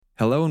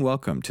Hello and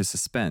welcome to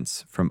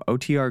Suspense from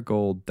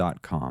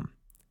OTRGold.com.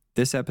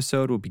 This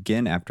episode will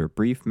begin after a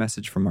brief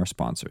message from our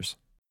sponsors.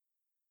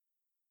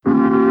 Suspense.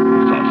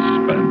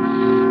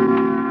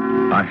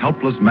 A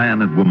helpless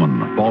man and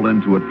woman fall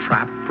into a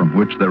trap from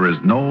which there is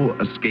no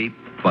escape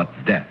but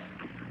death.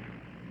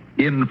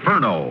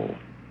 Inferno,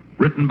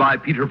 written by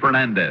Peter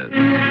Fernandez.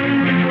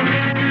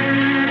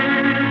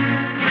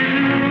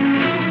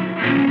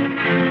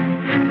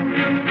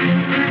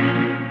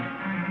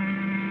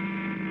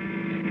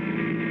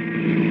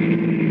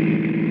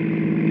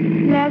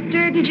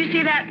 Lester, did you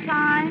see that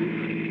sign?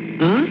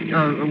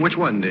 Which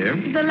one, dear?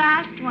 The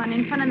last one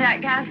in front of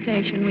that gas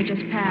station we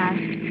just passed.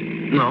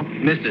 No,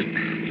 missed it.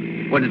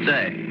 What did it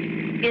say?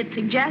 It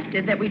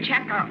suggested that we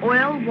check our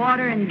oil,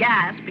 water, and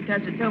gas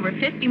because it's over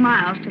 50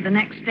 miles to the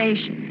next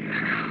station.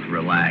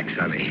 Relax,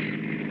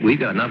 honey. We've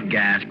got enough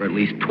gas for at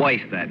least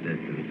twice that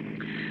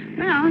distance.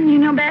 Well, you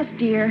know best,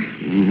 dear.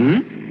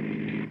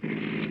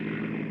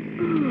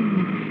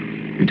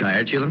 You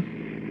tired, Sheila?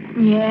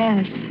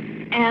 Yes,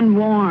 and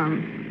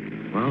warm.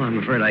 Well, I'm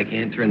afraid I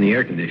can't turn the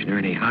air conditioner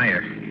any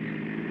higher.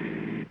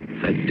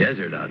 It's a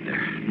desert out there.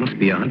 Must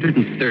be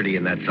 130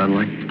 in that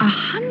sunlight.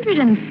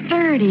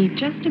 130,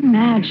 just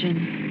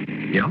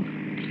imagine. Yeah.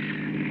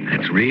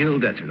 That's real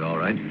desert, all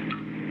right.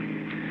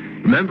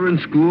 Remember in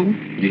school,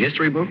 your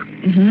history book?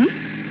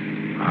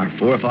 Mm-hmm. Our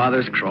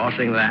forefathers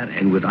crossing that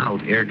and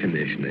without air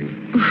conditioning.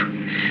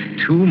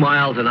 2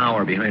 miles an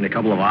hour behind a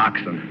couple of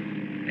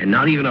oxen. And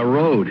not even a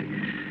road.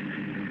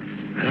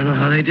 I don't know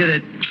how they did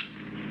it.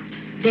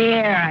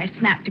 There, I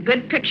snapped a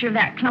good picture of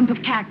that clump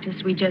of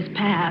cactus we just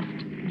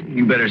passed.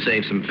 You better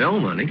save some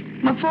film, honey.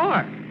 What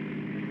for?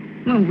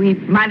 Well, we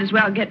might as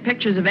well get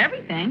pictures of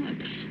everything.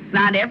 It's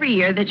not every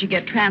year that you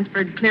get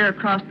transferred clear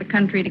across the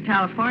country to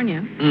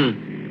California.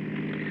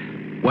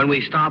 When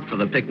we stop for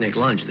the picnic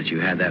lunch that you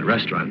had that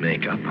restaurant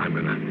make up, I'm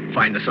going to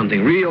find us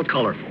something real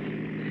colorful.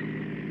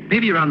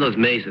 Maybe around those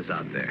mesas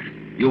out there.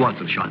 You'll want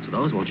some shots of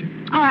those, won't you?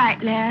 All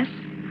right, Les.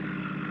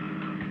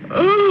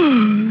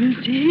 Oh,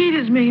 this heat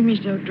is making me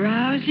so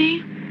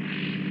drowsy.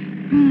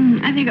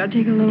 I think I'll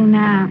take a little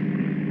nap.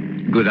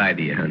 Good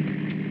idea, hon.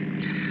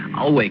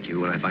 I'll wake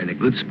you when I find a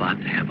good spot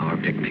to have our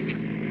picnic.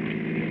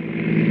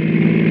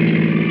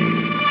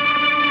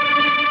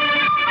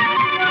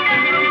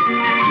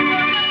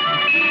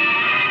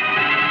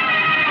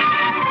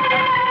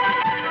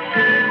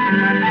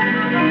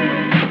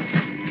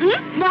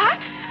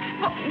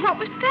 What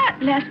was that,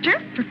 Lester?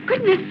 For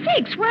goodness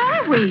sakes, where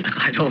are we?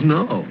 I don't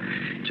know.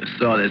 Just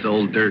saw this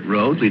old dirt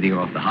road leading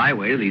off the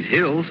highway to these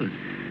hills.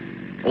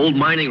 Old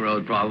mining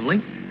road,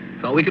 probably.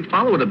 Thought we could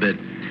follow it a bit.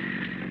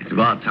 It's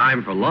about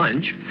time for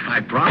lunch. I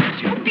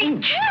promised you. Oh, be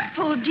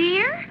careful,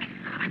 dear.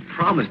 I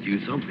promised you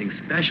something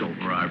special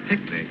for our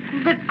picnic.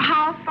 But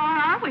how far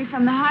are we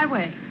from the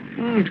highway?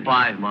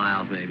 5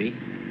 miles, maybe.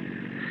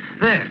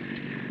 There.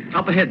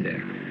 Up ahead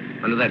there.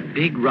 Under that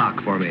big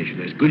rock formation.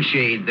 There's good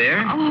shade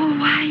there. Oh,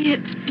 why,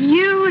 it's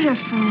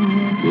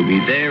beautiful. We'll be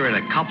there in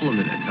a couple of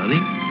minutes,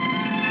 honey.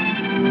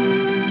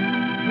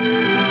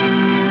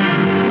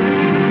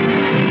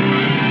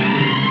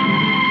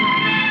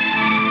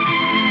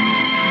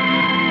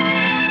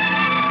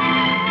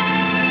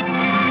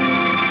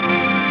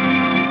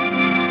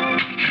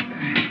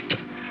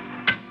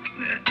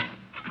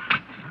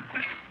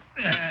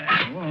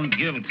 I won't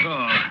give a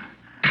call.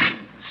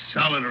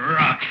 Solid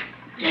rock.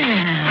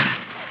 Yeah,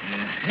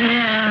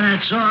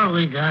 that's all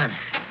we got.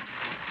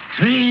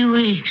 3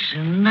 weeks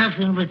and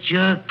nothing but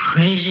your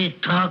crazy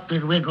talk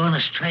that we're going to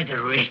strike it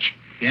rich.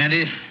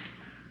 Candy, it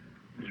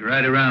was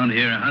right around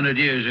here 100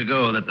 years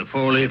ago that the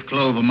four-leaf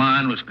clover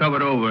mine was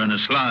covered over in a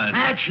slide.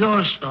 That's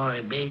your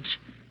story, Bates.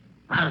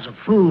 I was a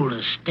fool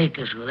to stake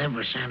us with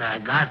every cent I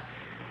got.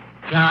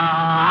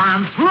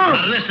 I'm through.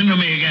 Now, listen to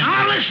me again.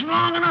 I'll listen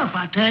long enough,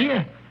 I tell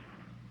you.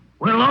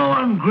 We're low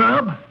on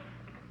grub.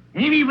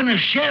 Ain't even a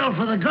shell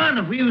for the gun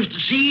if we was to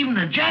see even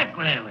a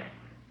jackrabbit.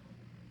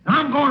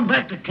 I'm going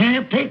back to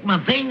camp, take my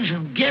things,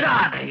 and get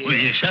out of here. Will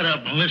you shut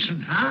up and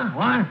listen? Huh?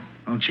 What?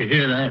 Don't you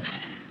hear that?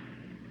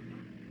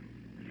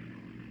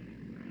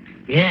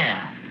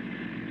 Yeah.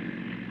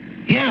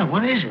 Yeah,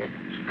 what is it?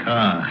 It's a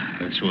car.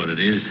 That's what it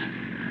is.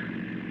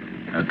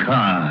 A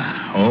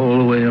car all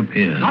the way up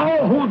here.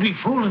 Oh, who'd be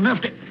fool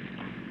enough to...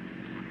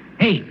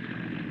 Hey,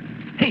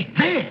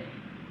 there.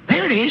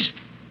 There it is.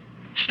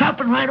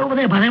 Stopping right over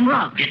there by them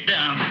rocks. Get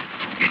down.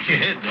 Get your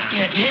head down.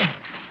 Yeah.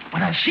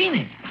 But I've seen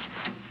it.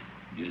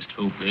 Just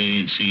hope they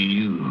ain't seen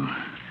you.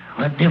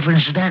 What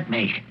difference does that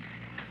make?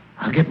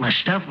 I'll get my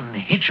stuff and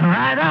hitch a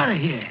ride out of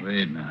here.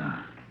 Wait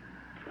now.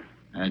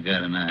 I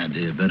got an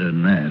idea better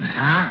than that.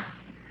 Huh?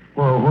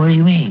 Well, what do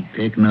you mean?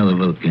 Take another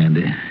look,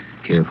 Andy.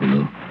 Careful,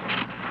 though.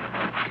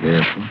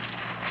 Careful.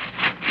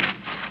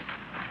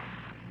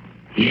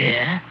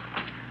 Yeah?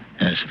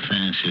 That's a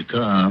fancy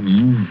car,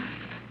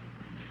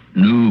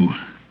 New.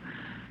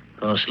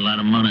 Costs a lot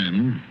of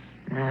money,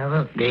 Now,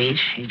 look, Bates,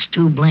 it's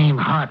too blame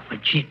hot for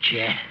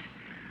chit-chat.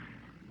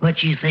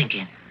 What you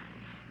thinking?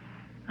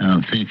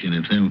 I'm thinking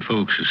if them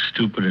folks are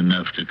stupid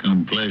enough to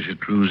come pleasure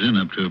cruising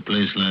up to a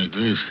place like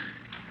this,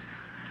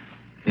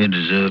 You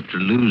deserve to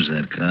lose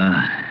that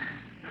car.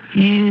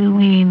 You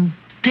mean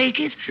take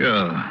it?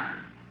 Sure.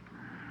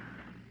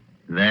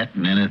 That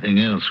and anything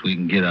else we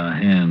can get our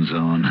hands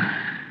on.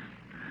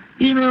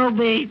 You know,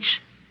 Bates,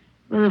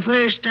 for the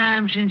first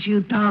time since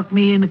you talked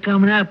me into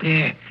coming up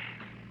here,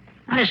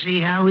 I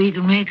see how we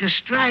can make a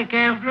strike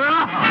after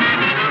all.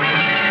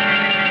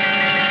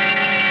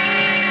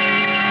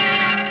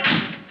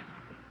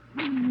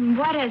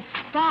 What a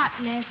spot,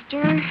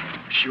 Lester.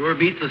 Sure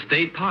beats the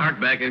state park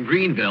back in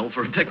Greenville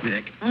for a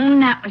picnic.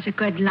 That was a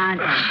good lunch.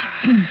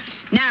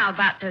 Now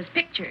about those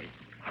pictures.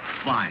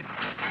 Fine.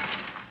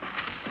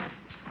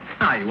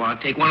 Now, you want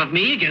to take one of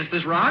me against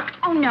this rock?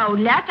 Oh, no,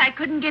 Les, I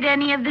couldn't get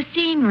any of the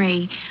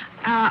scenery.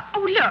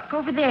 Look,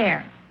 over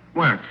there.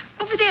 Where?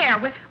 Over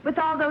there, with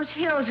all those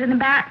hills in the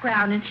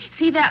background. And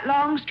see that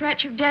long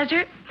stretch of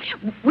desert?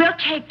 We'll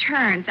take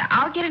turns.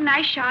 I'll get a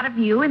nice shot of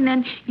you, and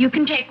then you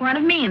can take one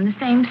of me in the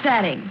same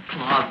setting.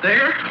 Out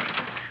there?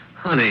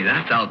 Honey,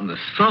 that's out in the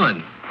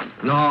sun.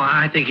 No,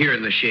 I think here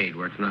in the shade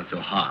where it's not so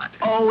hot.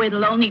 Oh,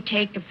 it'll only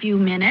take a few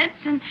minutes,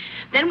 and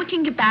then we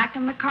can get back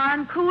in the car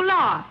and cool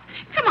off.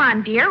 Come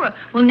on, dear.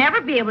 We'll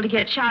never be able to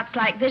get shots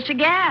like this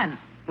again.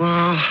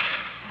 Well,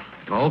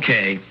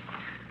 okay.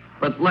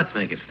 But let's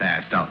make it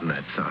fast out in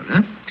that sun,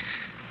 huh?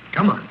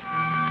 Come on.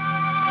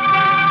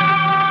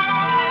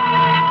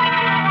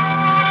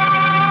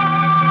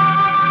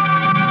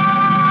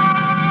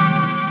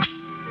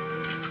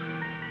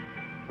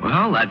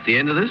 Well, that's the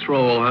end of this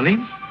roll, honey.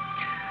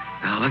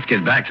 Now, let's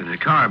get back to the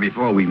car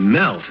before we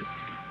melt.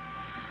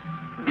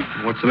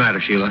 What's the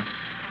matter, Sheila?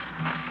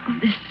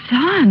 The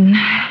sun.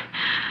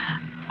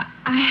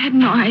 I had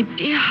no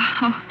idea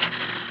how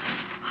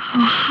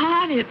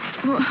hot it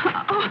was.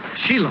 Oh.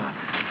 Sheila.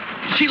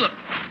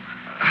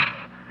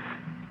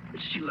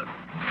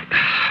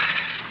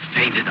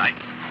 Fainted.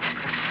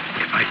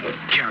 If I can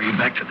carry you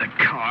back to the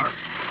car.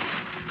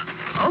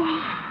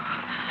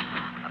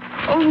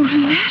 Oh,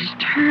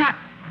 Lester.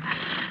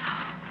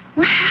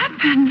 What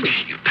happened?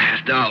 You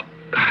passed out.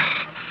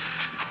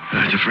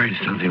 I was afraid of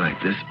something like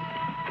this.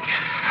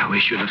 We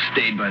should have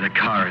stayed by the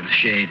car in the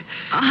shade.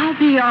 I'll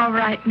be all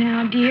right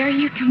now, dear.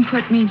 You can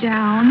put me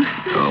down.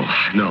 Oh,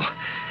 no.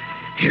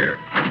 Here.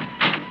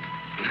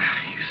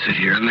 You sit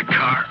here in the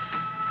car.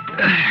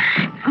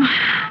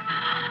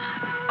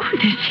 Oh,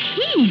 this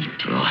heat.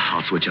 Oh,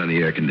 I'll switch on the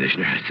air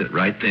conditioner. Sit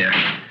right there.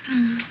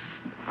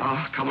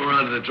 Oh, come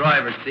around to the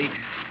driver's seat.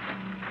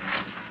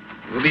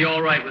 We'll be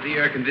all right with the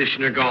air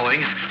conditioner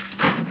going.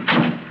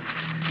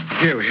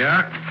 Here we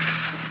are.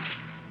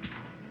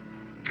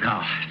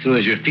 Now, as soon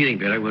as you're feeling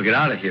better, we'll get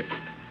out of here.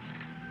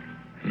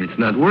 It's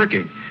not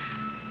working.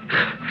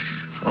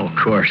 Oh, of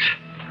course.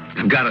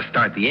 I've got to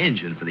start the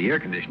engine for the air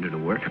conditioner to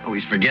work. I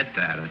always forget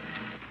that.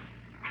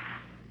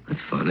 That's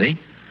funny.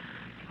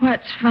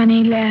 What's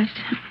funny, Les?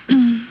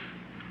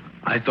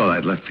 I thought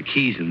I'd left the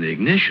keys in the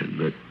ignition,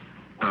 but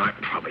I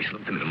probably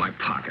slipped them into my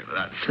pocket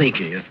without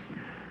thinking it.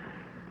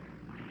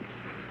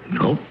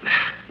 Nope.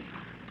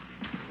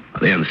 Are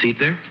they on the seat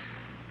there?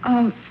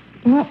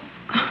 Well,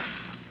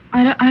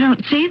 I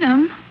don't see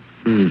them.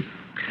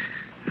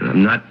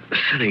 I'm not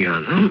sitting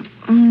on them.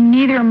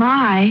 Neither am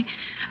I.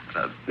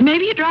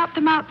 Maybe you dropped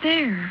them out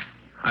there.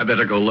 I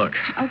better go look.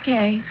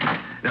 Okay.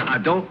 Now,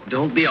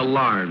 don't be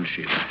alarmed,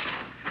 Sheila.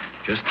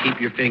 Just keep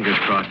your fingers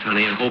crossed,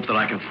 honey, and hope that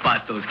I can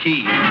spot those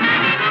keys.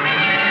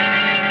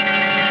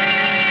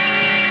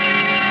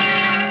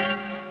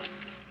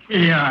 Here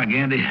you are,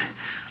 Gandy.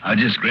 I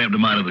just grabbed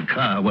them out of the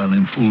car while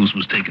them fools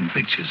was taking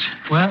pictures.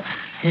 Well,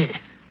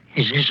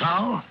 is this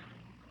all?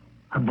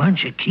 A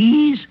bunch of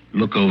keys?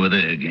 Look over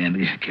there,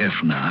 Gandy.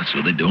 Careful now,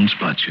 so they don't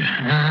spot you.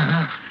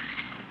 Uh-huh.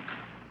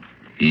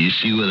 You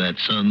see where that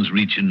sun's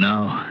reaching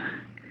now?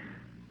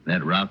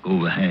 That rock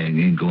overhang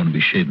ain't going to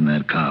be shading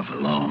that car for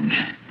long.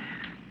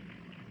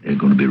 They're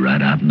going to be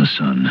right out in the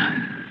sun.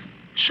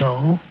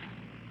 So?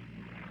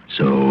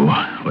 So,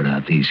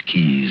 without these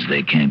keys,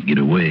 they can't get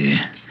away.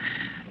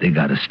 They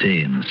got to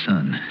stay in the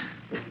sun.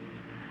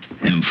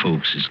 Them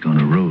folks is going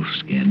to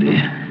roast,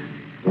 Gandy.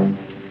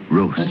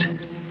 Roast.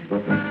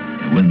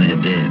 And when they're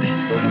dead...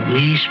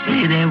 We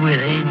split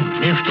everything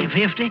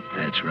 50-50?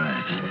 That's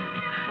right.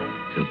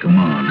 So come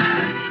on.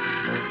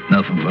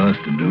 Nothing for us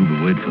to do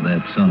but wait for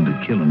that sun to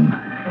kill him.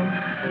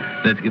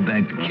 Let's get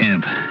back to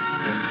camp.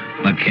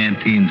 My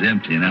canteen's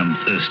empty and I'm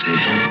thirsty.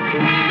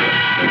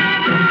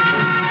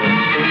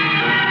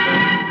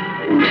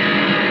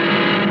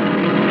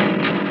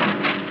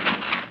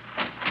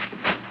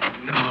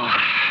 No,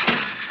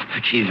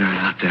 the keys aren't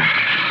out there.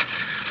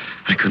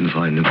 I couldn't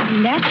find them.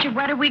 Lester,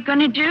 what are we going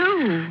to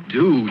do?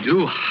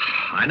 Do?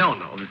 I don't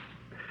know.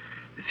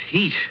 This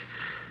heat.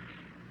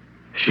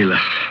 Sheila,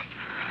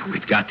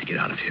 we've got to get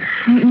out of here.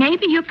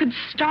 Maybe you could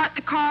start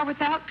the car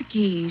without the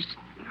keys.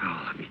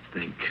 Oh, let me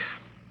think.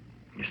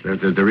 Yes,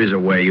 there is a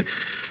way.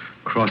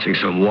 Crossing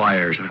some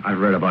wires. I've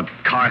read about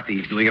car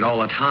thieves doing it all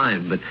the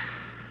time, but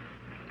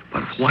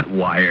what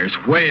wires?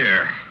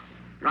 Where?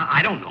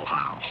 I don't know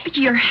how.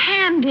 Your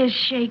hand is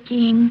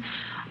shaking.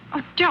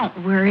 Oh,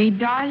 don't worry,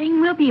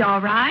 darling. We'll be all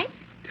right.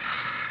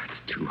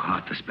 It's too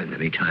hot to spend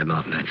any time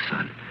out in that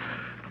sun.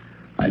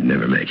 I'd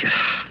never make it.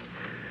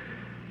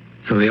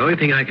 So the only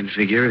thing I can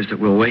figure is that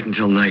we'll wait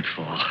until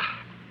nightfall.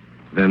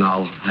 Then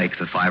I'll hike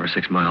the 5 or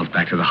 6 miles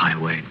back to the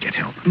highway and get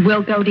help.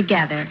 We'll go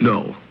together.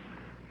 No.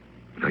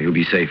 No, you'll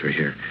be safer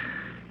here.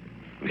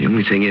 The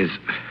only thing is,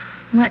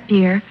 What,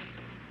 dear?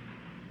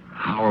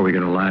 how are we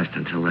going to last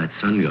until that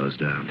sun goes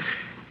down?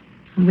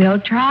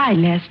 We'll try,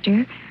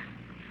 Lester.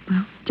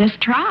 Well, just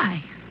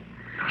try.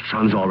 The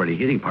sun's already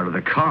hitting part of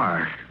the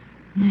car.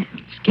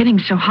 It's getting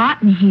so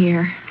hot in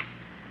here.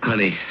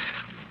 Honey,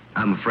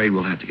 I'm afraid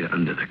we'll have to get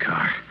under the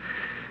car.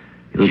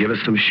 It'll give us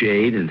some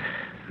shade, and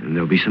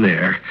there'll be some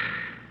air.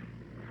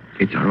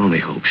 It's our only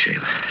hope,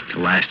 Shayla, to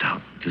last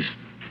out just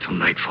till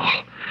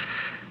nightfall.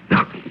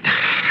 Now,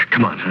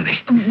 come on, honey.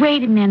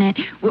 Wait a minute.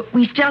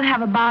 We still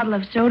have a bottle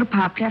of soda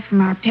pop left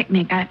from our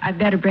picnic. I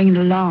better bring it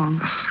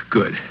along.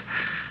 Good.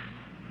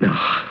 Now,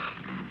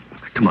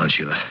 come on,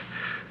 Sheila.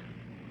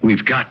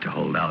 We've got to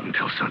hold out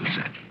until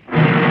sunset.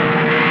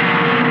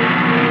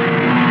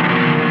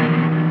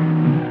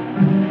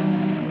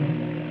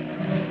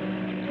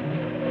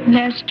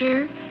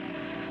 Lester?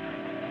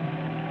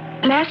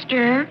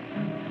 Lester?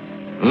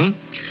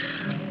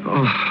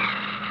 Oh,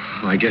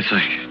 I guess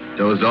I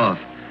dozed off.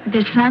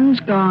 The sun's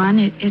gone.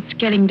 It's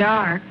getting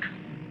dark.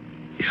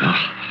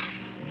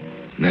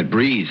 Yeah. And that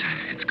breeze,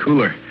 it's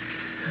cooler.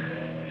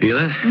 Feel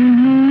it?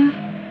 Mm-hmm.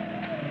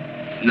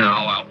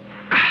 Now,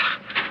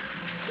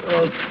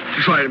 I'll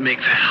try to make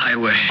that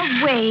highway.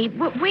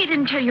 Oh, wait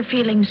until you're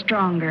feeling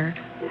stronger.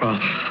 Well,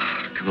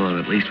 come on,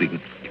 at least we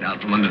can get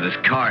out from under this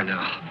car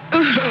now.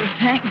 Oh,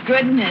 thank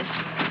goodness.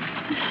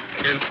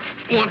 And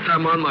once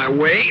I'm on my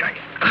way,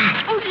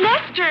 Oh,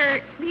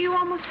 Lester, you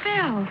almost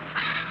fell.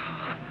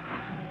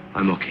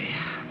 I'm okay.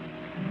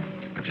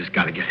 I've just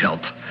got to get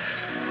help.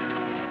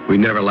 We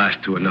never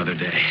last to another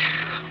day.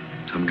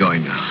 I'm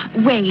going now.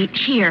 Wait,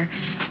 here.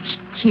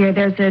 Here,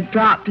 there's a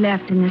drop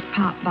left in this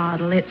pop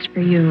bottle. It's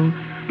for you.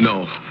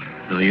 No,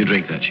 you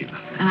drink that, Sheila.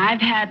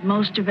 I've had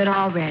most of it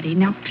already.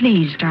 Now,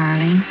 please,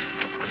 darling.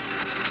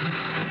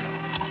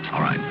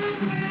 All right.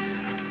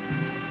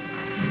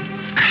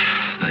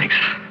 Thanks.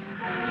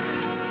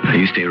 Now,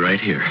 you stay right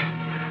here.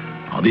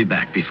 I'll be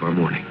back before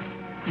morning.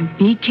 And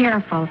be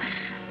careful.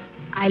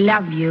 I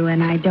love you,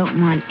 and I don't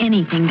want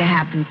anything to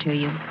happen to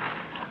you.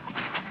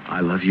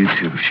 I love you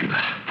too,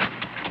 Sheila.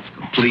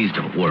 Please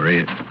don't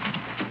worry.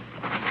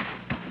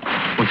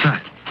 What's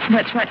that?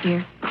 What's what,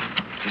 dear?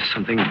 There's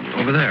something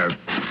over there.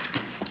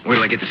 Wait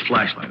till I get this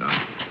flashlight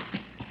on.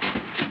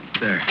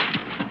 There.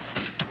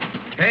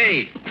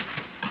 Hey!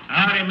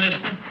 Howdy,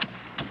 mister.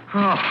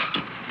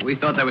 Oh, we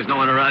thought there was no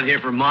one around here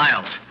for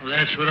miles. Well,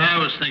 that's what I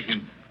was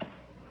thinking.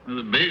 With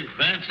a big,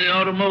 fancy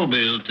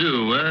automobile,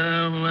 too.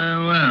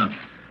 Well.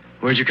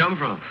 Where'd you come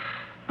from?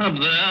 Up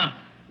there.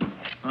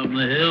 Up in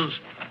the hills.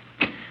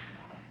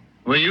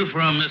 Where you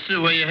from, mister?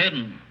 Where you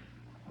heading?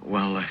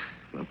 Well,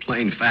 the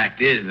plain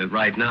fact is that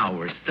right now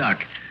we're stuck.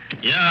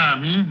 Yeah,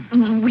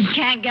 We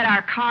can't get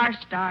our car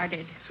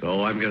started.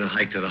 So I'm going to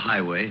hike to the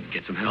highway and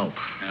get some help.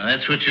 Now,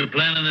 that's what you're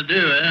planning to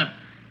do, eh?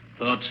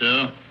 Thought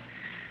so.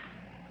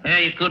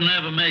 Hey, you couldn't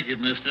ever make it,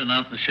 mister,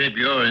 not in the shape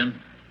you're in.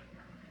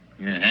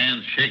 Your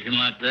hands shaking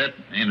like that,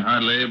 ain't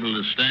hardly able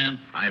to stand.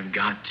 I've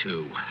got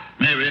to.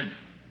 Maybe.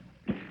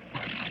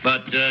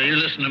 But you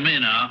listen to me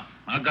now.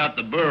 I got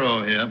the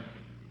burro here.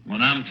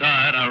 When I'm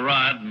tired, I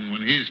ride, and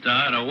when he's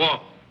tired, I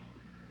walk.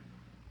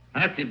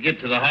 I could get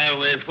to the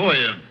highway for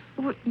you.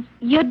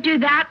 You'd do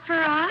that for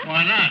us?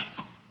 Why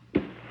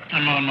not?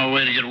 I'm on my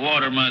way to get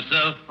water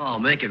myself. I'll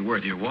make it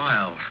worth your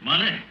while.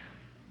 Money?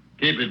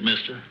 Keep it,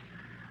 mister.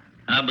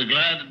 I'll be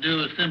glad to do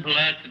a simple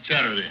act of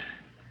charity.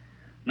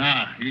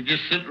 Now, you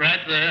just sit right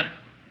there.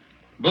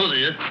 Both of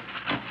you.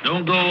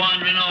 Don't go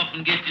wandering off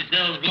and get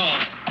yourselves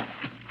lost.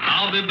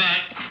 I'll be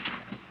back.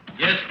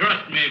 Just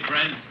trust me,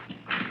 friend.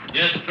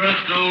 Just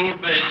trust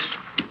old Bates.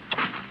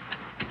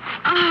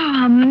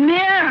 Oh, a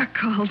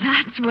miracle.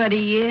 That's what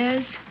he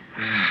is.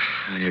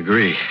 I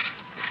agree.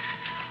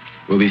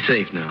 We'll be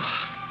safe now.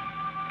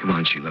 Come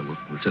on, Sheila.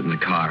 We'll sit in the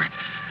car.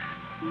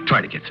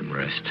 Try to get some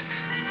rest.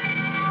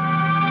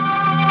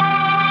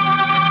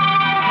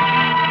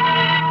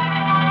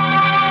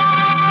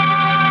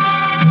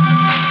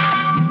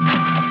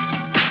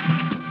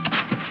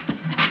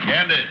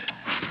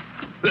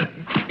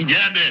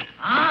 Gabby.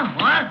 Huh?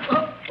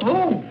 What?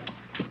 Oh.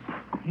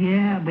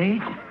 Yeah,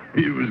 Bates.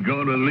 He was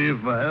going to leave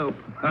for help.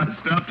 I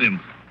stopped him.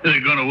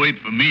 They're going to wait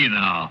for me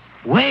now.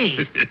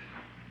 Wait.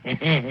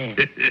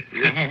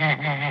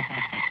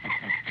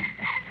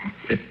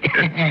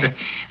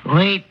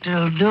 Wait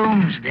till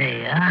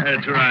doomsday, huh?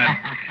 That's right.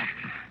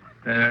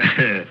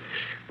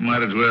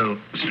 Might as well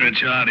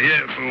stretch out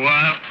here for a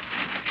while.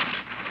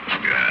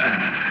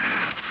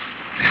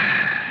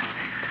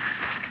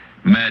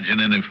 Imagine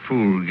any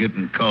fool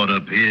getting caught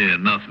up here,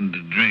 nothing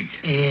to drink.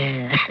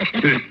 Yeah.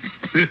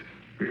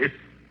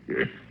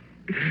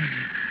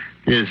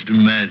 Just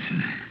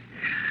imagine.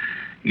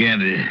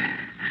 Gandy,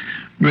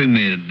 Bring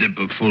me a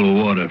dipper full of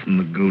water from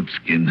the goat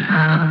skin.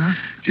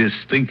 Just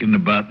thinking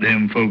about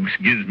them folks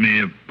gives me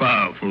a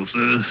powerful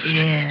thirst.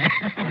 Yeah.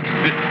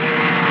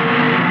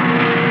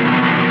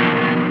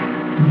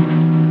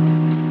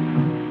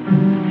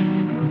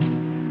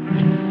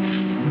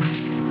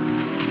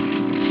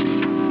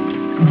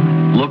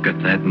 Look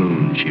at that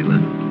moon, Sheila.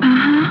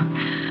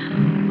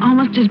 Uh-huh.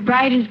 Almost as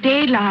bright as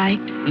daylight.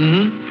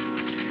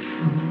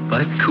 Mm-hmm.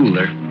 But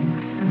cooler.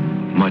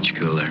 Much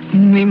cooler.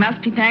 We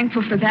must be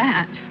thankful for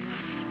that.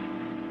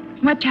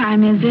 What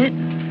time is it?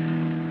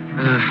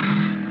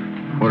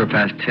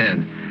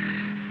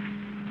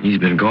 10:15. He's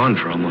been gone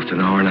for almost an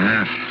hour and a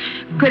half.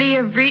 Could he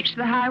have reached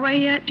the highway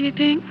yet, do you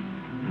think?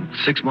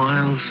 6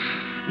 miles?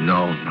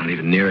 No, not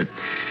even near it.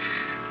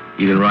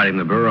 Even riding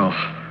the burro.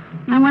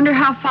 I wonder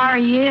how far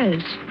he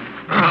is.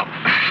 Oh,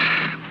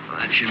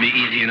 that should be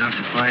easy enough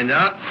to find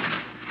out.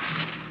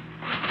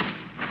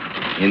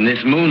 In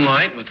this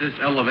moonlight, with this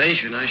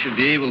elevation, I should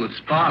be able to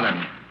spot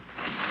him.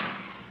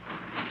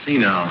 See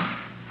now.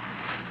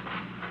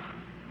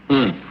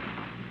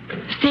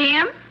 See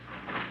him?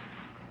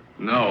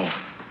 No.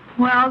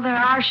 Well, there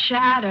are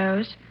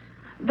shadows.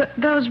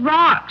 Those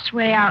rocks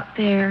way out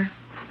there.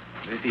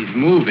 If he's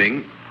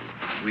moving,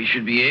 we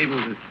should be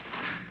able to...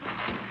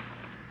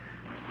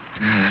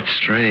 That's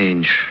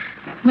strange.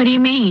 What do you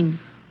mean?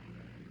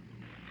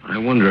 I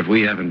wonder if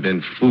we haven't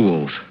been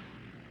fooled.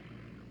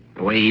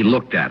 The way he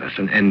looked at us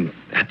and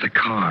at the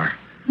car.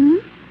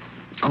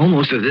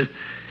 Almost as if...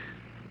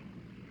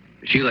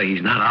 Sheila,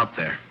 he's not out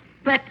there.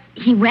 But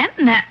he went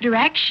in that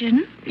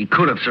direction. He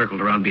could have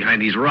circled around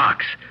behind these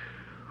rocks.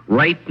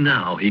 Right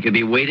now, he could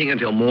be waiting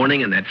until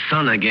morning and that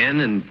sun again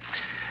and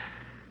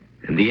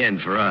the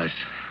end for us.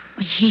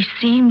 He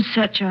seems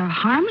such a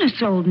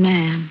harmless old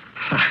man.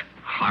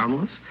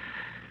 Harmless?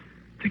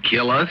 To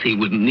kill us, he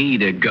wouldn't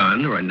need a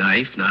gun or a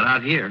knife, not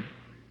out here.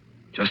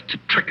 Just to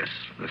trick us,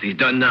 as he's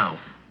done now.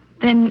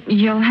 Then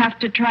you'll have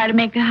to try to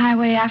make the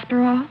highway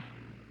after all?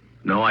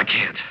 No, I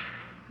can't.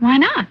 Why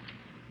not?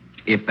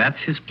 If that's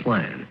his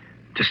plan,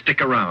 to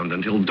stick around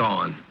until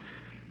dawn,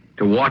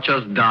 to watch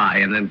us die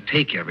and then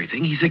take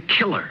everything, he's a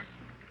killer.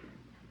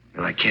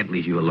 And I can't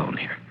leave you alone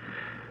here.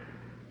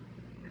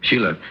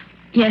 Sheila.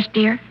 Yes,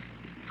 dear?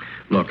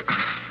 Look,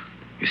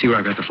 you see where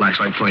I've got the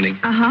flashlight pointing?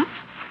 Uh-huh.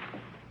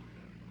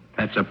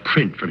 That's a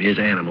print from his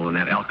animal in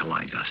that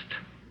alkali dust.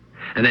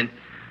 And then,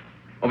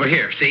 over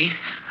here, see?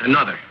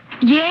 Another.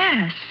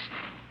 Yes.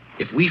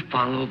 If we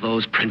follow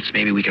those prints,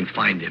 maybe we can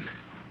find him.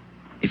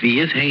 If he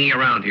is hanging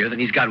around here, then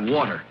he's got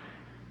water.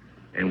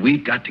 And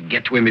we've got to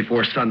get to him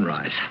before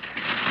sunrise.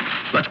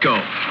 Let's go.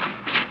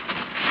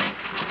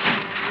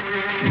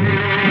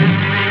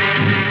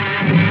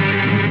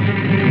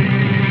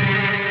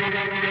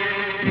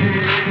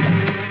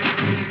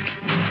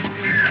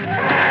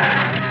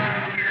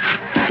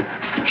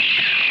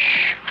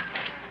 Shh.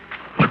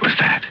 What was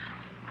that?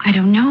 I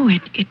don't know.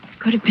 It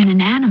could have been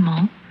an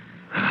animal.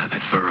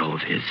 That burro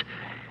of his.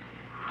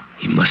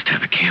 He must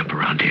have a camp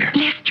around here.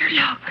 Lester,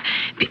 look.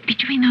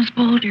 Between those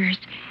boulders.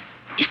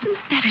 Isn't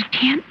that a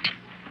tent?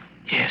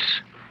 Yes.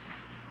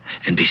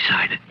 And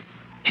beside it,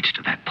 hitched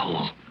to that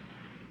pole.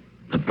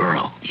 The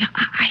burro. Yeah,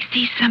 I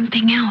see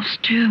something else,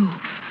 too.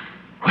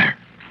 Where?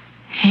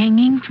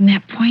 Hanging from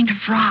that point of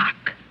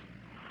rock.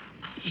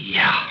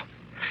 Yeah.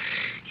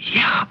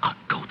 Yeah, a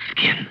goat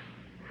skin.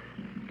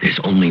 There's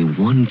only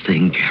one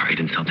thing carried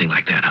in something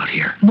like that out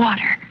here.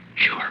 Water.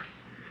 Sure.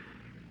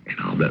 And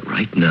I'll bet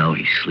right now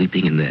he's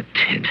sleeping in that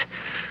tent.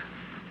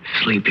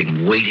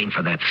 Sleeping, waiting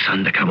for that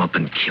sun to come up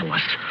and kill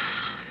us.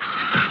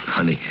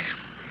 Honey,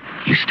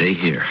 you stay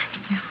here.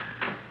 Yeah.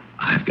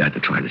 I've got to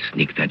try to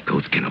sneak that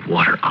goatskin of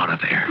water out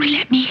of there. Well,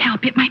 let me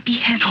help. It might be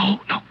heavy. No.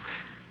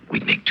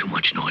 We'd make too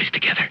much noise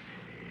together.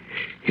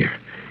 Here,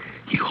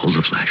 you hold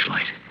the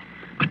flashlight,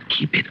 but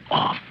keep it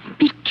off.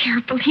 Be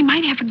careful. He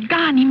might have a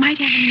gun. He might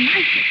have a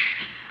knife.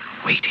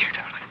 Wait here,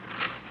 darling.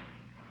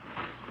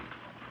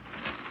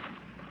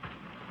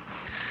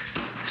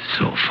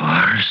 So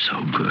far,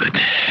 so good.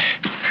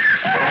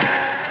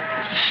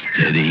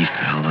 Steady,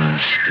 fella,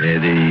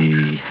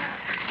 steady.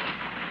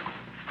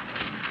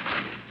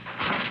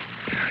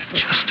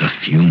 Just a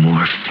few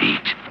more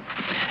feet.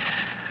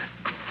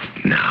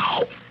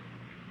 Now.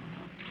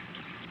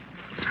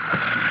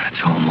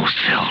 It's almost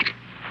filled.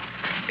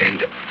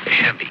 And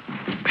heavy.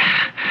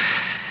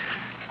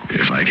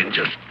 If I can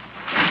just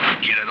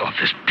get it off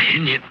this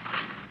pinion.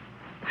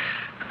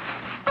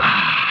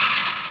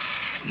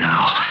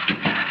 Now.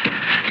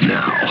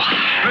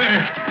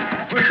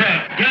 What's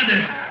that?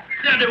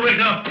 Gandhi, wake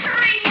up.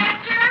 Hurry,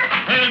 Lester.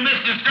 Hey,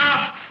 mister,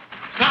 stop.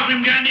 Stop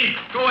him, Gandhi.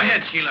 Go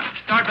ahead, Sheila.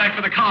 Start back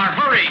for the car.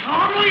 Hurry.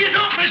 Oh, no, you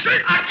don't,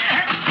 mister.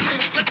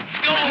 Let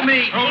go of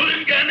me. Hold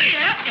him, Gandhi.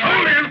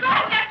 Hold him.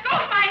 Let go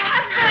of my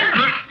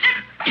husband.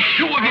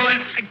 Two of you. I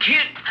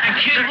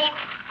can't hold.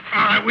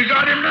 All right, we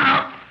got him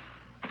now.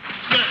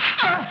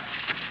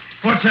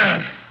 What's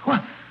that?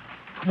 What?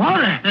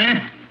 Water?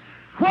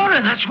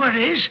 Water, that's what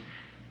it is.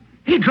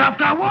 He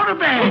dropped our water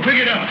bag. Oh, pick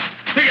it up.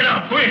 Pick it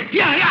up, quick.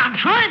 Yeah, I'm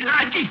trying to.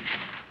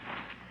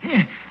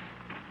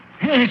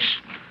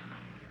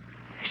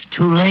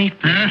 too late.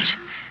 Huh?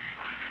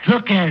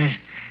 Look at it.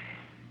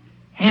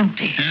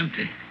 Empty.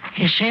 Empty.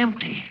 It's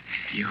empty.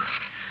 You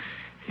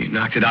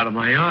knocked it out of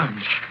my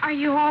arms. Are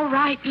you all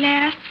right,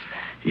 Les?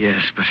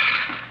 Yes,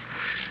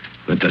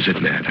 but does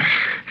it matter?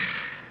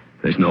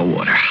 There's no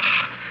water.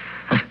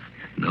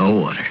 No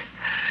water.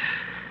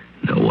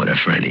 No water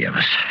for any of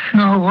us.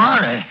 No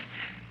water.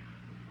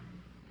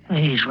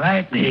 He's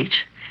right, Bates.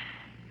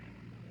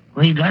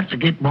 We got to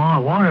get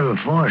more water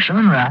before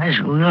sunrise,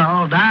 or we'll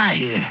all die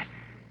here.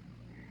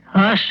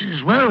 Us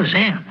as well as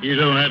them. You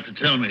don't have to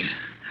tell me.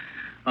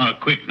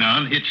 Quick now,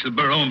 and hitch the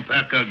burro and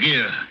pack our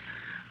gear.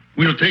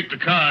 We'll take the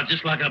car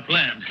just like I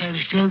planned. Have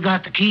you still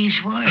got the keys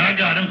for it? I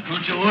got him.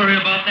 Don't you worry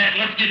about that.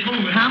 Let's get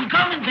moving. I'm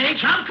coming,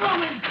 Bates. I'm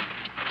coming.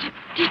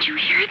 Did you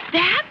hear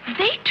that?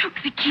 They took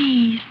the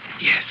keys.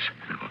 Yes.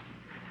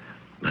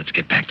 Let's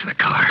get back to the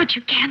car. But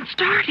you can't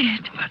start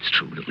it. Well, that's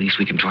true, but at least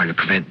we can try to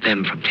prevent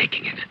them from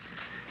taking it.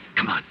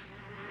 Come on.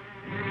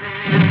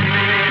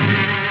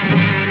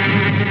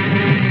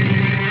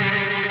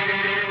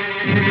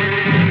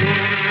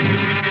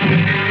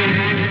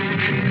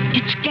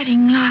 It's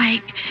getting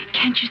light.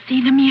 Can't you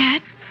see them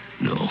yet?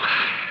 No,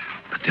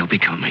 but they'll be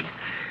coming.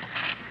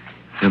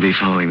 They'll be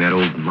following that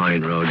old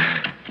mine road.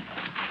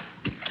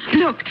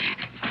 Look,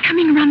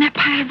 coming around that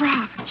pile of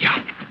rock.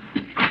 Yeah.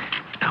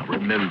 Now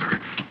remember,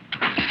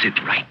 sit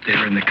right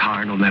there in the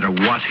car no matter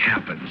what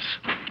happens.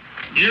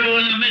 You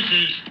and the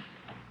missus,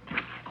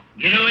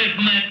 get away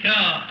from that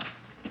car.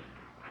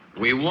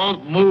 We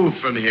won't move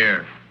from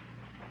here.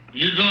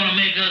 You gonna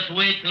make us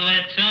wait till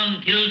that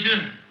sun kills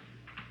you?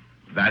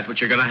 That's what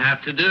you're gonna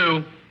have to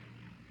do.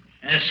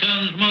 That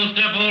sun's most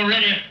up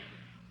already.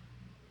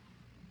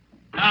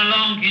 How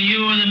long can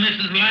you and the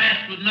missus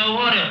last with no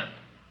water?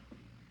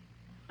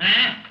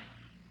 Huh?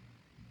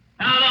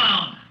 How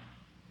long?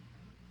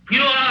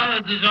 Few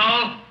hours is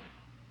all.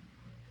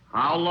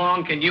 How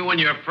long can you and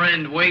your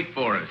friend wait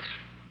for us?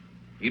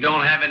 You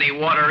don't have any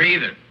water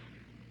either.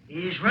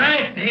 He's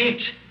right,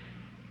 Bates.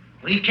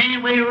 We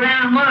can't wait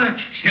around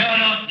much.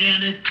 Shut up,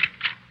 Dandy.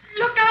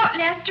 Look out,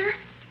 Lester.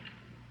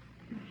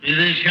 See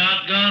this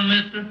shotgun,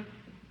 mister?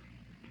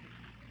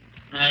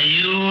 Now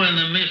you and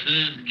the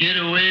missus get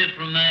away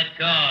from that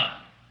car.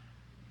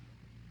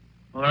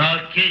 Or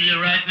I'll kill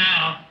you right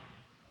now.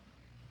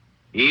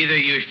 Either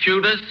you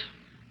shoot us,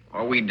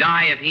 or we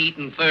die of heat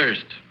and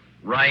thirst.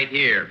 Right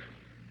here.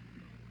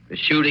 The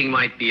shooting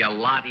might be a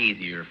lot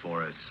easier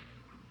for us.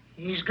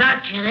 He's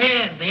got you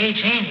there, Bates,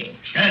 ain't he?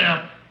 Shut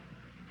up.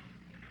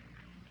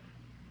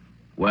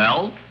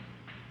 Well?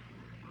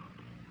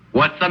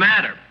 What's the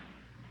matter?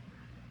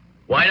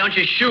 Why don't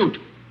you shoot?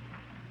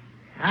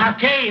 I'll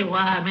tell you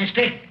why,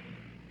 mister.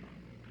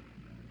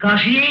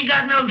 'Cause he ain't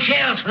got no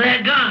shells for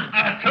that gun.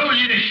 I told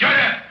you to shut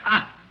up.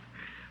 Ah,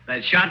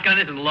 that shotgun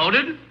isn't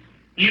loaded?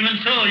 Even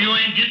so, you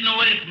ain't getting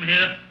away from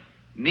here.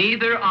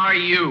 Neither are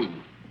you.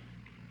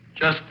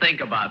 Just think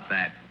about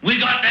that. We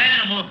got the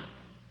animal.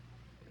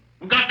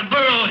 We got the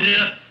burro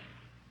here.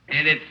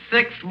 And it's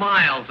 6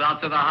 miles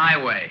out to the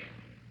highway.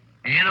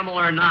 Animal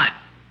or not,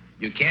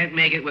 you can't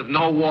make it with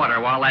no water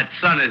while that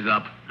sun is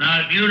up.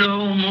 Now, if you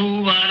don't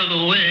move out of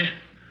the way,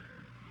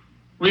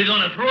 we're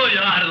going to throw you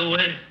out of the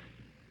way.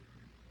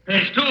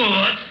 There's 2 of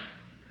us.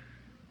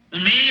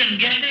 And me and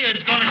Gandy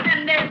is going to...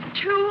 And there's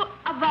 2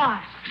 of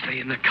us. Stay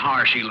in the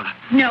car, Sheila.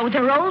 No,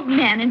 they're old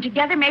men, and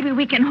together maybe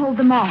we can hold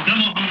them off.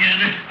 Come on,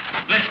 Gandy.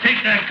 Let's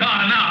take that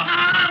car now.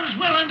 I was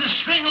willing to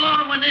string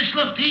along when this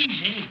looked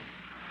easy.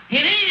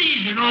 It ain't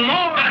easy no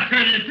more. I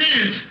said it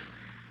is.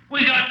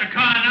 We got the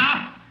car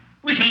now.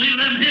 We can leave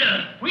them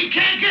here. We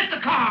can't get the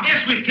car.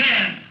 Yes, we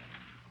can.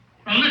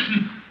 Now,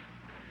 listen.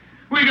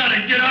 We got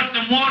to get out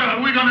some water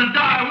or we're going to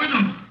die with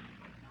them.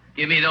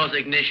 Give me those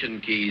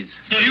ignition keys.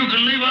 So you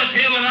can leave us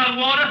here without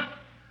water?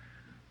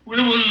 We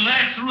will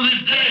last through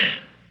this day.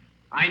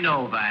 I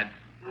know that.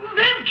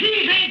 Them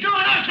keys ain't doing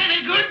us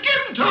any good.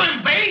 Give them to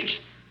him, Bates.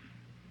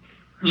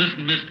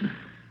 Listen, mister.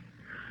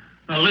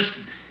 Now,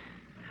 listen.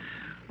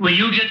 Will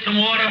you get some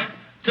water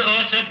to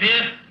us up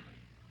here?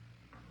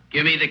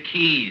 Give me the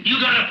keys. You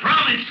got a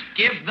promise.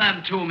 Give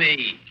them to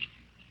me.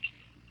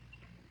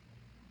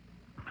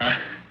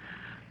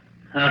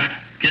 I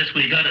guess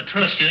we got to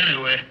trust you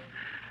anyway.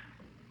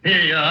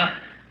 Here you are.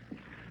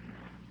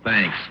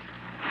 Thanks.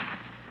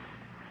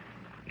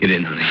 Get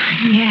in, honey.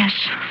 Yes.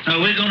 Now,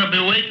 we're going to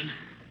be waiting.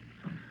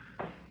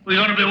 We're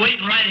going to be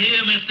waiting right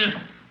here, mister.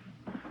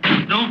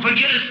 Don't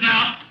forget us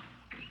now.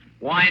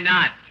 Why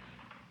not?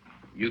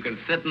 You can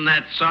sit in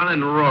that sun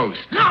and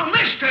roast. No,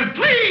 mister,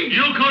 please.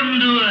 You couldn't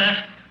do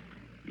that.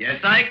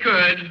 Yes, I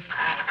could.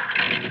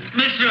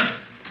 Mister,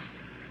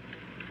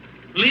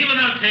 leaving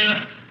us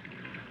here,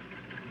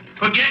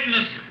 forgetting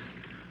us,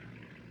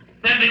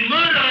 that'd be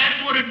murder,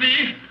 that's what it'd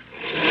be.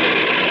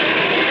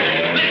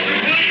 Mister,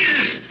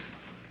 please.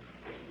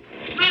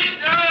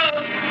 Mister!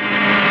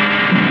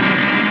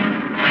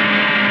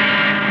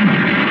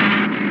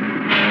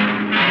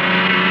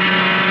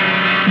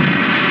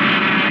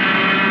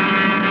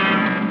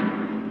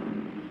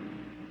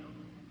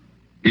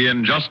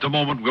 In just a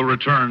moment, we'll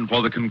return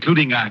for the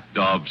concluding act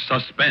of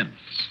Suspense.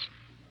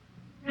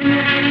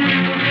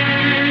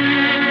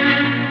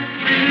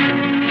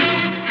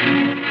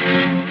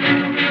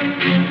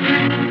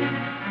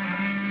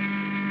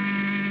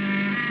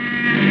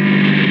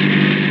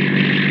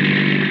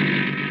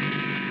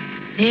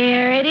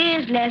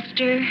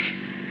 Lester.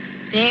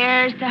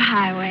 There's the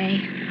highway.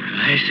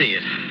 I see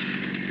it.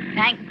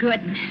 Thank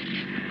goodness.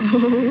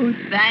 Oh,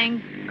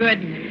 thank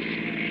goodness.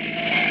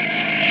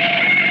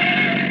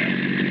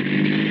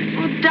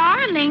 Well,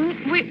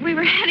 darling, we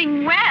were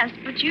heading west,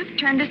 but you've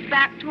turned us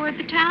back toward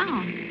the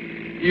town.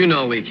 You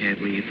know we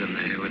can't leave them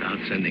there without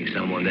sending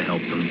someone to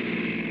help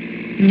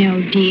them.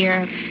 No,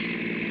 dear.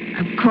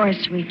 Of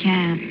course we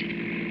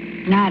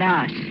can't. Not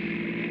us.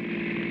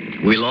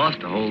 We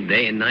lost a whole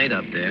day and night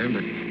up there,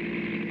 but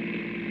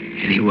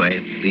anyway,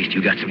 at least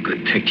you got some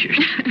good pictures.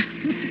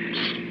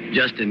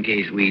 Just in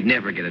case we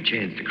never get a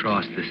chance to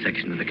cross this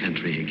section of the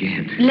country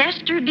again.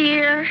 Lester,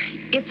 dear,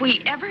 if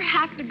we ever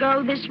have to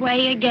go this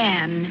way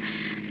again,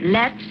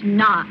 let's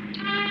not.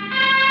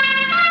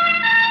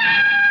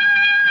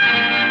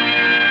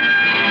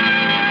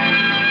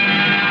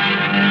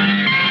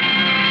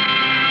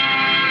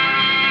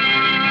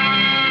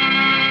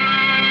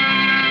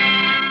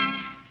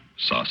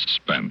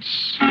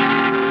 Suspense.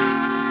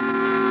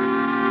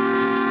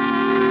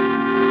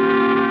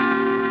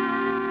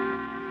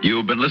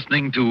 You've been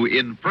listening to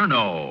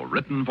Inferno,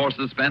 written for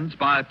Suspense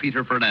by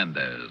Peter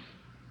Fernandez.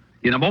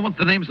 In a moment,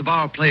 the names of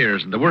our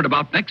players and the word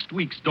about next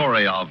week's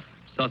story of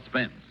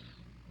Suspense.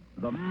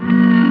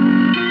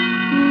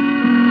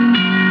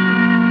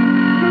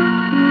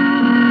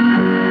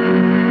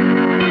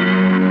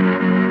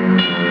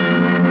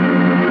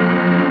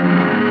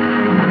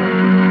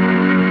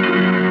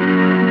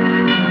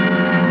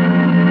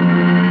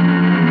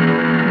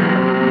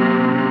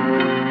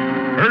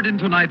 Heard in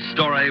tonight's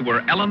story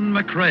were Ellen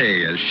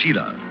McRae as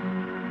Sheila,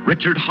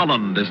 Richard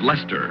Holland as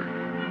Lester,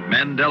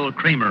 Mandel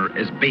Kramer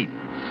as Bates,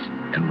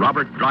 and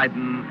Robert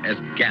Dryden as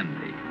Gandy.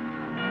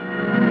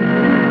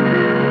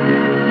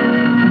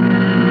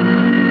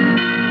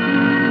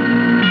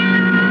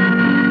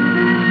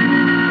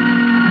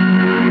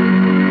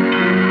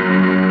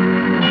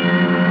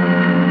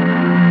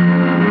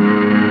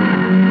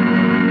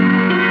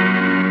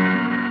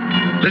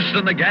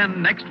 Listen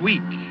again next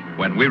week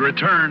when we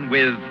return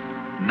with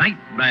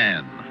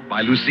Nightman by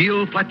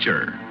Lucille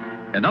Fletcher,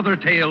 another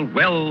tale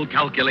well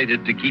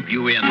calculated to keep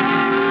you in